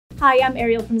Hi, I'm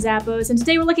Ariel from Zappos, and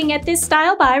today we're looking at this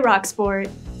style by Rockport.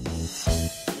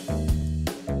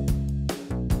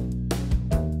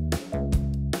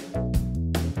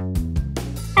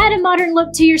 Add a modern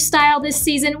look to your style this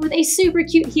season with a super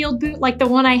cute heeled boot like the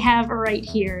one I have right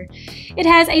here. It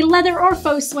has a leather or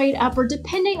faux suede upper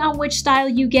depending on which style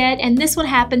you get, and this one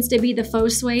happens to be the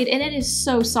faux suede, and it is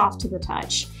so soft to the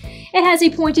touch. It has a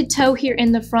pointed toe here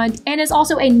in the front and is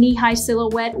also a knee-high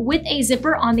silhouette with a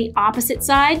zipper on the opposite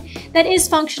side that is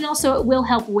functional, so it will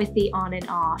help with the on and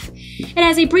off. It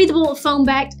has a breathable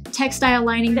foam-backed textile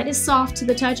lining that is soft to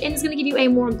the touch and is going to give you a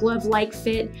more glove-like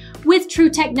fit with true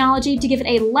technology to give it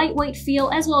a lightweight feel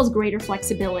as well as greater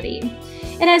flexibility.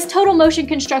 It has total motion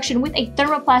construction with a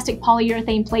thermoplastic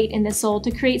polyurethane plate in the sole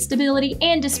to create stability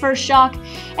and disperse shock,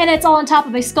 and it's all on top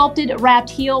of a sculpted wrapped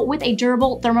heel with a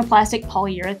durable thermoplastic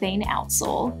polyurethane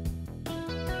outsole.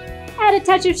 Add a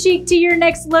touch of chic to your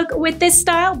next look with this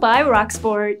style by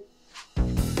Rockport.